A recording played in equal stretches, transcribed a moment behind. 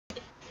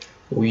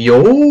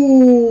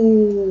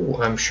Yo!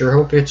 I'm sure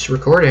hope it's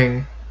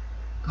recording.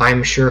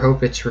 I'm sure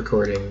hope it's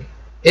recording.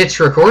 It's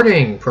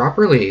recording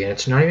properly, and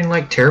it's not even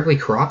like terribly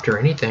cropped or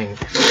anything.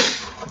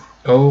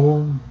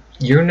 Oh,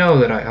 you know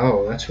that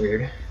oh, that's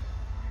weird.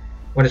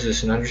 What is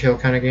this, an Undertale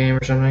kind of game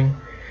or something?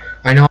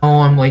 I know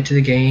I'm late to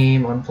the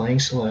game. I'm playing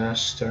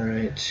Celeste.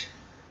 Alright.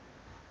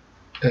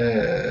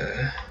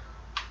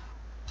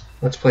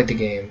 Let's play the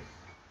game.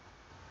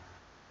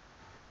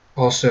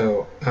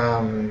 Also,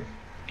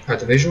 are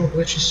the visual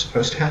glitches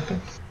supposed to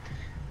happen?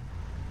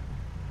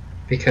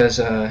 Because,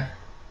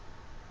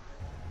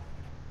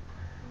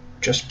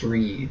 just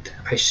breathe.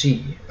 I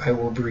see. I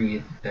will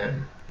breathe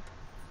then.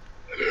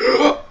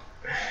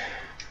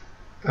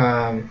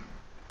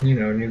 You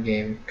know, new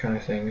game kind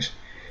of things.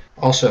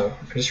 Also,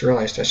 I just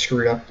realized I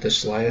screwed up the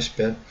slightest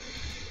bit.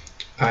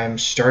 I'm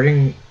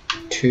starting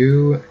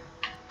two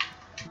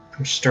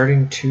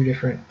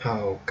different,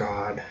 oh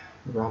god,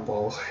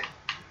 rumble.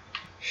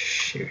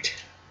 Shoot.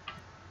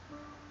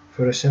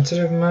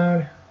 Photosensitive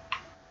mode?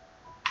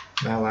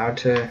 Am I allowed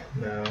to?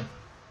 No.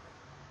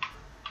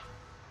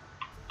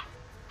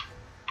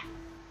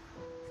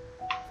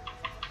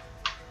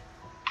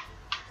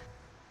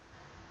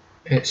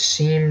 It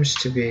seems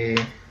to be...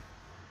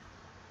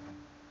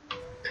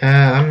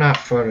 I'm not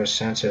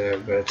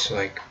photosensitive, but it's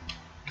like...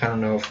 I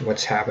don't know if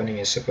what's happening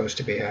is supposed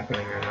to be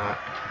happening or not.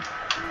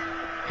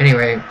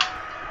 Anyway,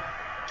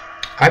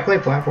 I play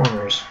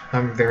platformers.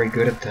 I'm very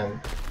good at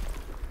them.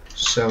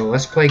 So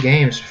let's play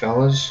games,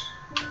 fellas.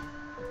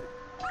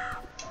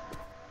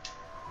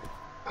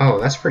 Oh,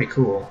 that's pretty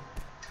cool.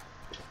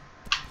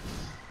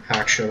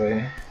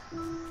 Actually.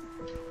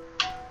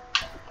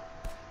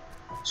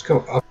 Let's go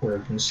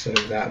upward instead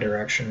of that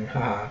direction.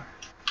 Haha.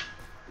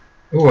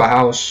 Ooh, a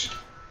house.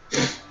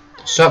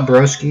 Sup,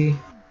 broski?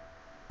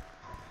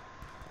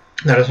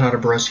 That is not a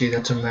broski,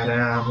 that's a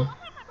madam.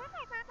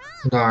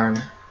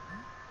 Darn.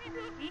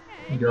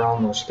 You're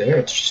almost there.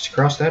 It's just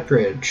across that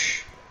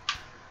bridge.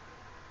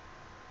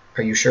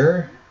 Are you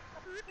sure?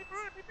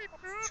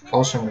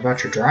 Call someone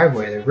about your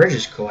driveway. The bridge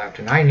is collapsed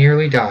and I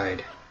nearly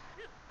died.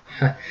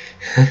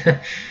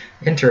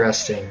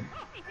 Interesting.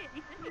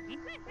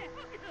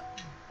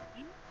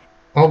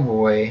 Oh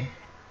boy.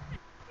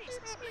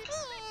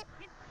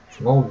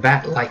 An old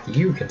bat like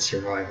you can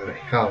survive it.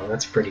 Oh,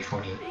 that's pretty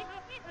funny.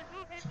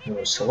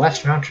 Oh,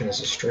 Celeste Mountain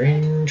is a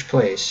strange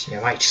place. You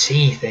might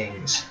see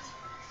things.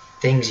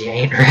 Things you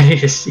ain't ready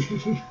to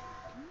see.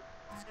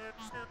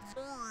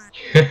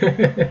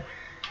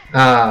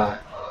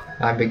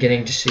 I'm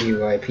beginning to see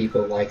why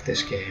people like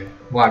this game.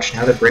 Watch,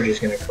 now the bridge is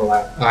gonna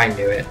collapse. I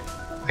knew it.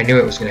 I knew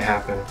it was gonna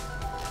happen.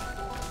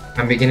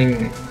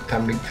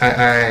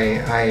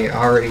 I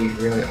already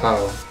really,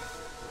 oh,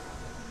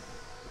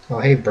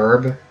 hey,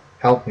 burb.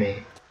 Help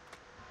me.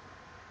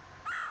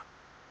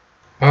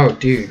 Oh,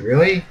 dude,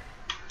 really?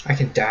 I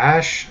can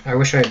dash? I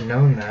wish I had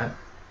known that.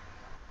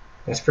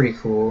 That's pretty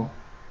cool.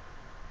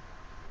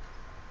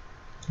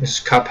 This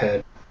is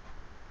Cuphead.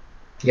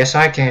 Yes,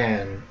 I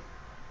can.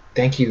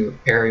 Thank you,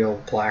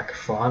 Arial Black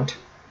font.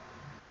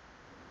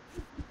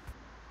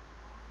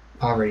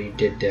 Already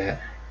did that.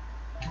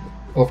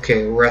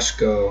 Okay, let's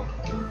go.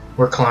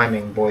 We're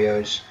climbing,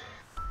 boyos.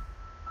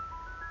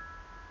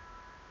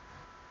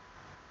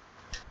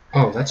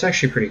 Oh, that's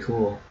actually pretty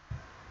cool.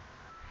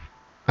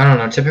 I don't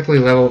know, typically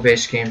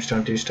level-based games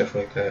don't do stuff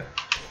like that.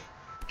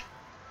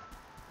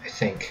 I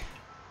think.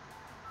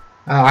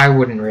 I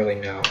wouldn't really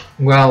know.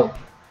 Well,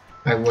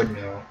 I would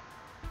know.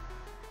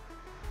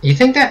 You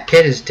think that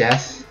pit is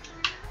death?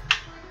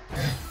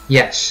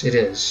 Yes, it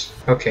is.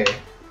 Okay.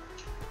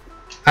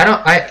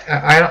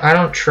 I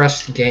don't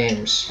trust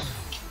games.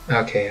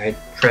 Okay, I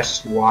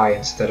pressed Y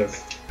instead of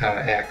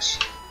X.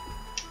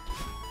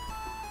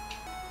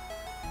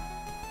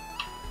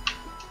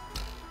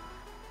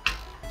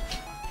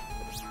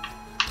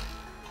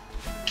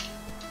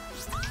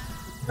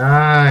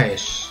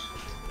 Nice.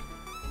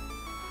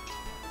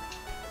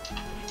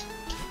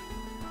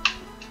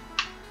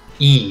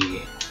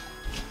 E.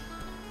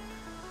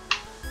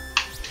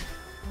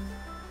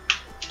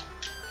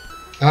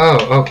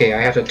 Oh, okay,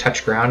 I have to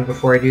touch ground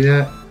before I do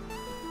that?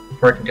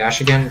 Before I can dash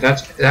again?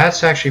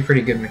 That's actually a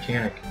pretty good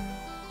mechanic.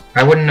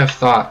 I wouldn't have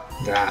thought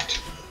that.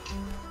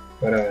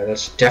 But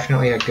that's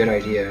definitely a good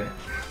idea.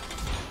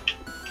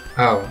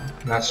 Oh,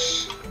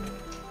 that's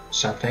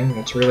something.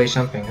 That's really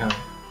something, huh?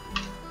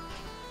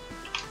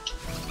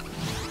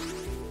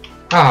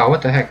 Ah,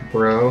 what the heck,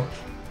 bro?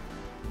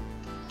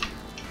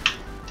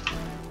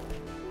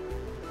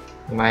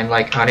 Am I,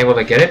 like, unable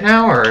to get it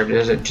now, or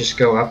does it just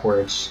go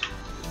upwards?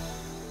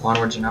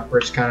 Onwards and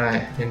upwards kind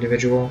of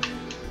individual?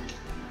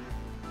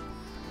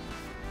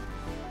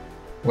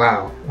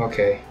 Wow,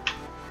 okay.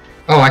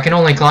 Oh, I can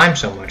only climb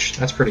so much.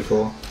 That's pretty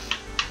cool.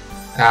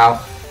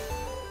 Ow.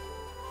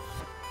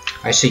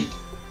 I see.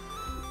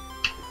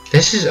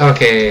 This is,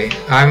 okay,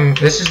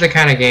 this is the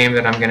kind of game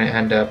that I'm gonna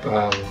end up,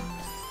 ow.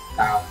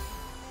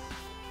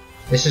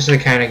 This is the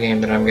kind of game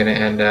that I'm gonna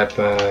end up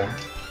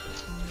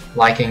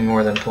liking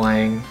more than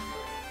playing,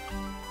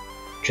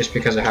 just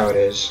because of how it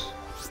is.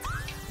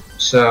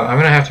 So I'm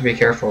gonna have to be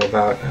careful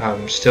about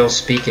still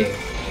speaking,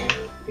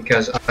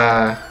 because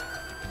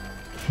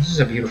this is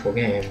a beautiful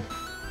game.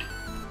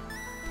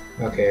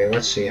 Okay,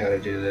 let's see how to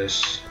do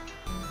this.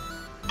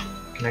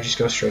 Can I just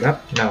go straight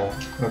up? No.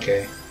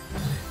 Okay.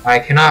 I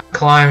cannot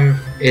climb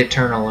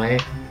eternally.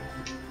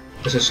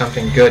 This is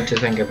something good to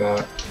think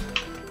about.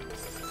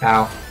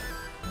 Ow.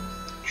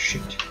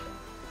 Shoot.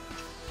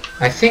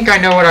 I think I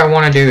know what I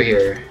want to do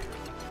here.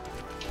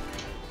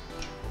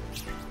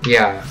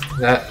 Yeah,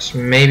 that's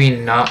maybe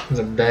not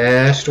the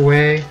best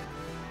way,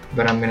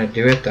 but I'm gonna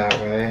do it that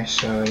way,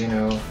 so, you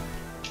know,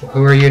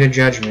 who are you to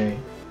judge me?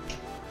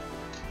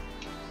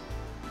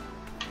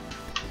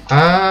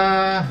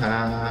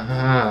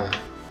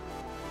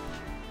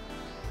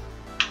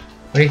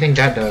 What do you think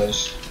that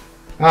does?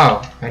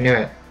 Oh, I knew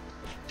it.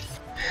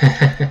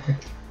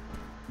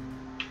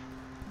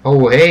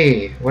 Oh,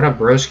 hey, what up,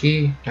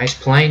 broski? Nice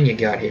plane you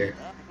got here.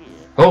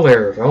 Oh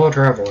there, fellow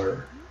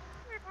traveler.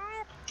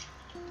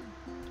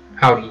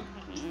 Howdy.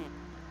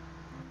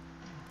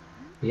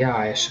 Yeah,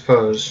 I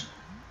suppose.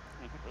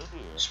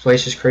 This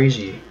place is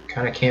crazy.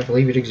 Kinda can't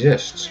believe it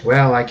exists.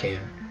 Well, I can.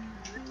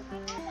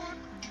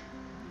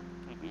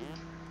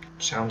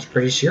 Sounds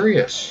pretty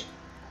serious.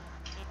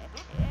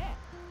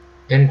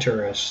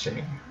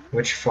 Interesting.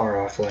 Which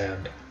far-off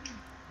land?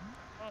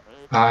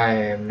 I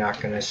am not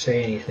gonna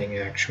say anything,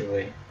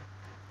 actually.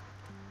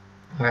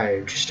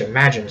 I just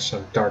imagined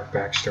some dark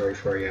backstory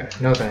for you.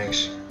 No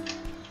thanks.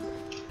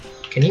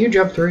 Can you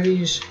jump through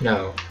these?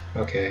 No.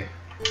 Okay.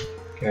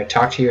 Can I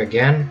talk to you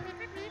again?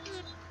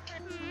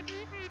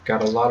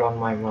 Got a lot on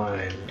my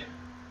mind.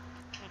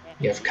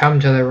 You've come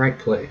to the right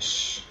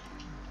place.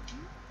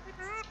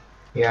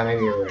 Yeah,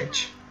 maybe you're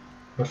right.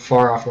 What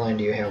far-off land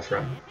do you hail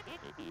from?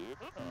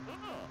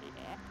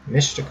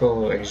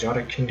 Mystical,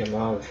 exotic kingdom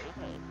of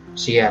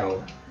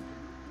Seattle.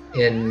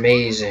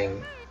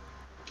 Amazing.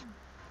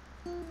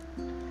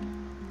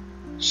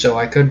 So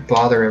I could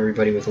bother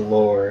everybody with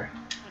lore.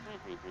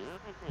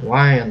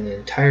 Why on the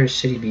entire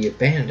city be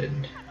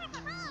abandoned?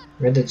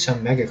 Read that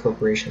some mega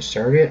corporation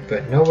started it,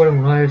 but nobody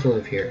will allowed to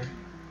live here.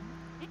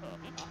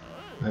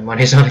 My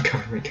money's on a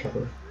government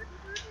cover.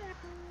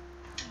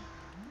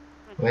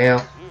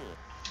 Well,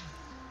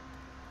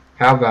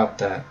 how about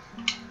that?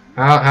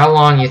 How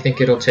long do you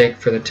think it'll take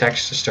for the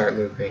text to start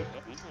looping?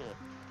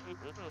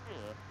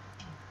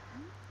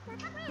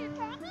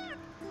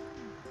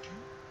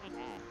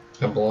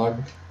 A blog?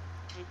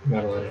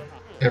 Madeline.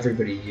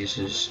 Everybody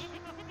uses.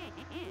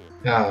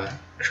 Ah,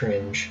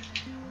 cringe.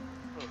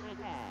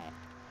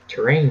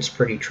 Terrain's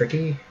pretty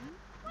tricky.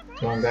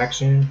 Going back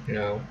soon?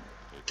 No.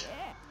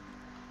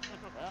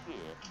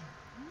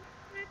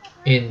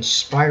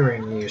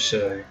 Inspiring, you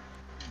say?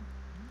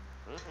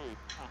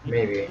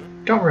 Maybe.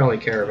 Don't really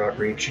care about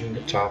reaching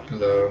the top,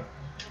 though.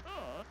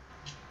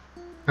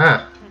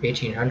 Ah,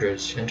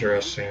 1800s.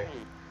 Interesting.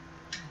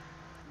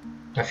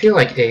 I feel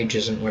like age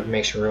isn't what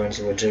makes ruins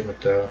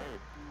legitimate, though.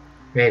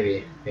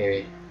 Maybe.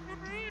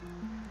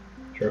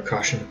 Throw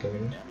caution at the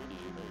wind.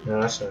 No,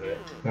 that's not it.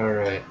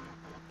 Alright.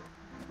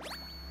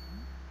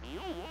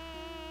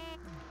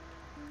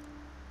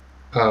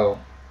 Oh.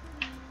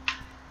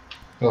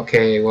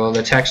 Okay, well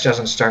the text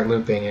doesn't start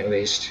looping at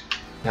least.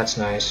 That's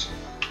nice.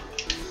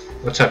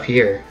 What's up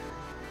here?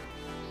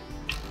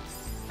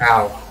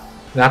 Ow.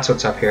 That's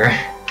what's up here.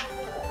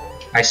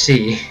 I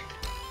see.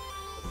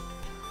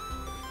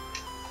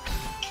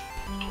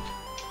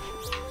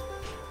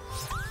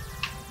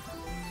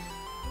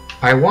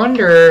 I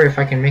wonder if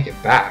I can make it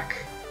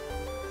back.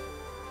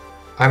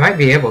 I might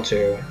be able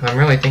to. I'm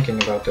really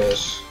thinking about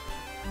this.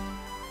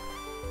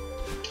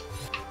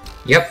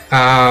 Yep,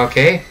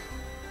 okay.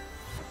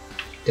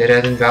 Did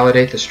it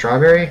invalidate the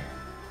strawberry?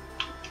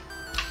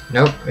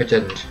 Nope, it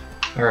didn't.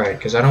 Alright,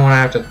 because I don't want to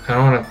have to. I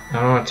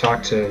don't want to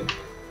talk to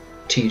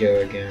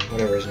Tito again,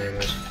 whatever his name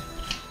was.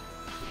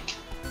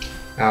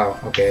 Oh,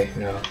 okay,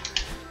 no.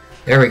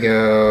 There we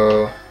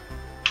go.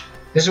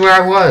 This is where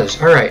I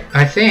was. Alright,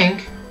 I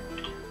think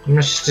I'm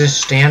gonna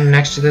just stand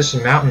next to this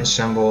mountain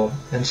symbol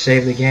and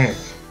save the game.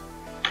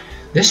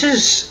 This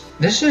is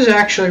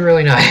actually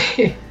really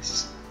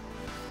nice.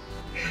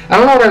 I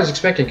don't know what I was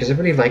expecting because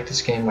everybody liked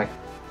this game like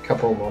a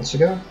couple of months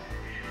ago.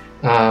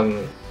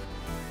 And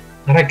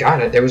I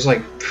got it. It was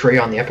like free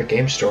on the Epic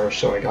Game Store,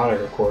 so I got it,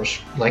 of course.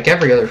 Like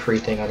every other free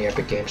thing on the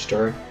Epic Game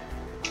Store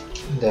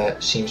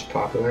that seems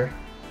popular.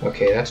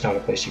 Okay, that's not a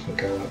place you can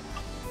go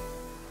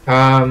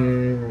up.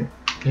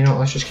 You know,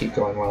 let's just keep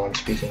going while I'm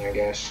speaking, I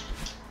guess.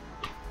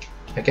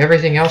 Like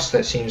everything else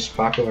that seems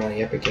popular on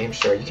the Epic Game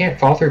Store. You can't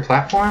fall through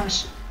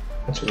platforms?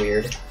 That's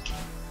weird.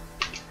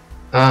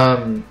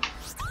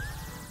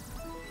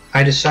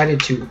 I decided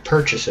to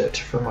purchase it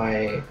for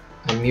my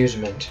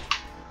amusement.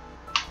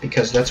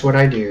 Because that's what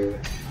I do.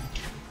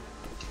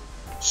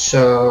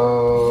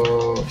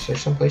 So, is there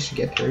some place to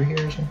get through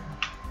here or something?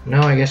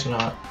 No, I guess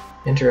not.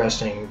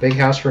 Interesting. Big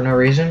house for no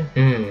reason?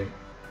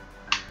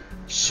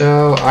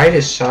 So, I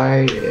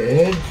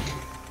decided...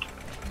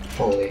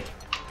 Holy.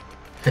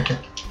 Dang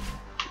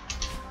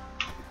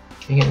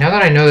it, now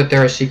that I know that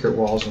there are secret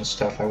walls and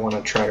stuff, I want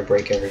to try to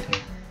break everything.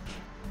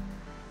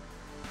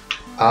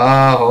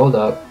 Ah, hold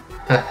up.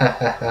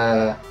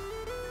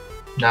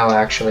 No,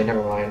 actually,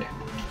 never mind.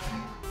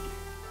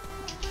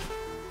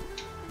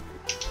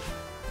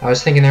 I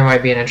was thinking there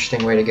might be an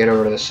interesting way to get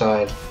over to the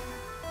side.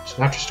 It's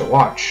not just a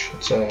watch,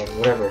 it's a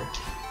whatever.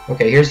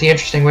 Okay, here's the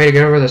interesting way to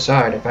get over the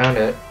side. I found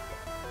it.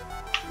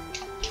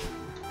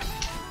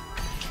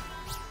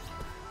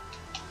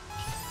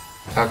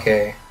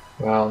 Okay,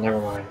 well,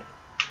 never mind.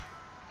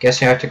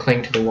 Guess I have to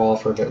cling to the wall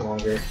for a bit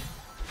longer.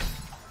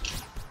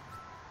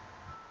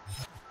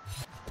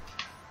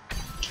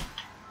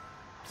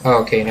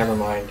 Okay, never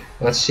mind.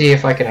 Let's see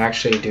if I can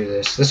actually do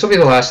this. This will be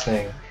the last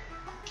thing.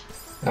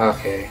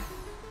 Okay.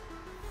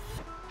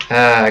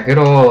 Good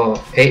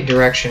old 8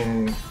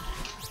 direction.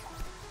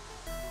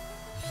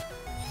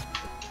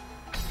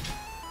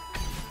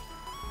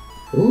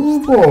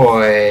 Ooh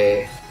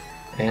boy!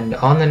 And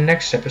on the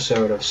next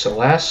episode of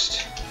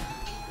Celeste,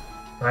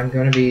 I'm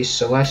gonna be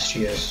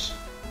Celestius.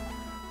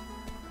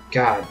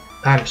 God,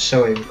 I'm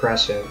so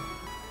impressive.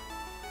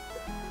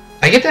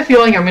 I get the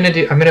feeling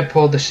I'm gonna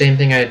pull the same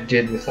thing I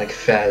did with like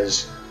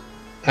Fez.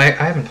 I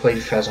haven't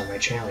played Fez on my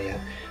channel yet.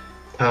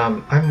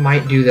 I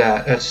might do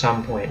that at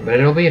some point, but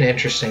it'll be an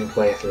interesting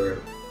playthrough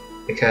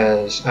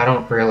because I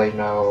don't really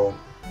know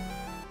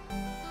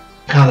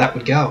how that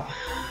would go.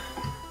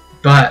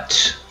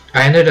 But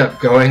I ended up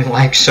going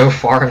like so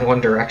far in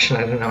one direction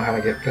I didn't know how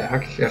to get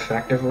back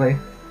effectively,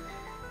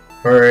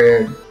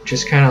 or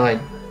just kind of like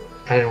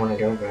I didn't want to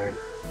go back.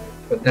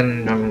 But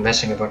then I'm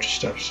missing a bunch of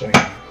stuff, so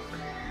yeah.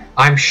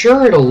 I'm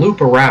sure it'll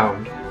loop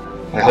around,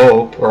 I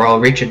hope, or I'll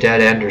reach a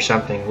dead end or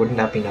something. Wouldn't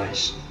that be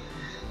nice?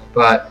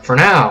 But for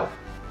now,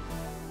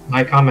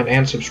 like, comment,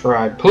 and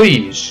subscribe,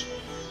 please,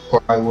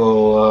 or I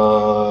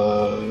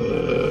will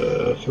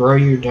throw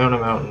you down a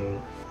mountain.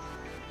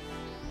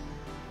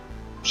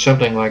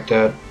 Something like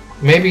that.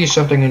 Maybe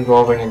something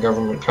involving a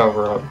government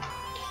cover-up.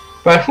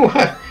 But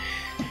what?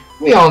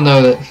 We all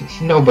know that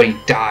nobody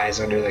dies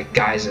under the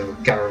guise of a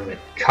government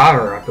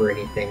cover-up or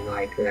anything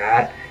like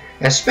that.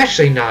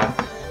 Especially not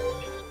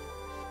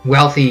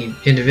wealthy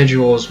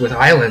individuals with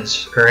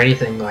islands or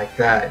anything like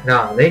that.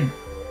 No, they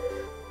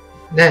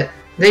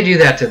do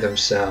that to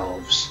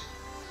themselves.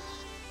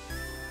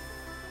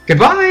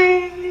 Goodbye!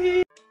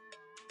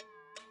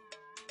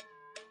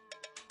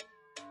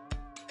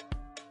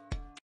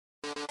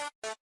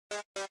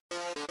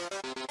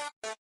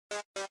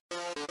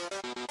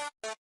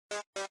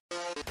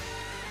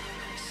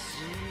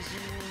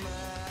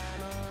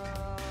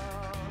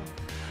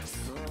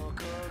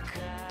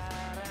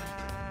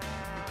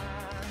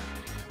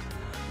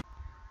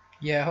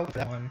 Yeah, I hope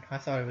that one. I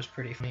thought it was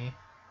pretty funny.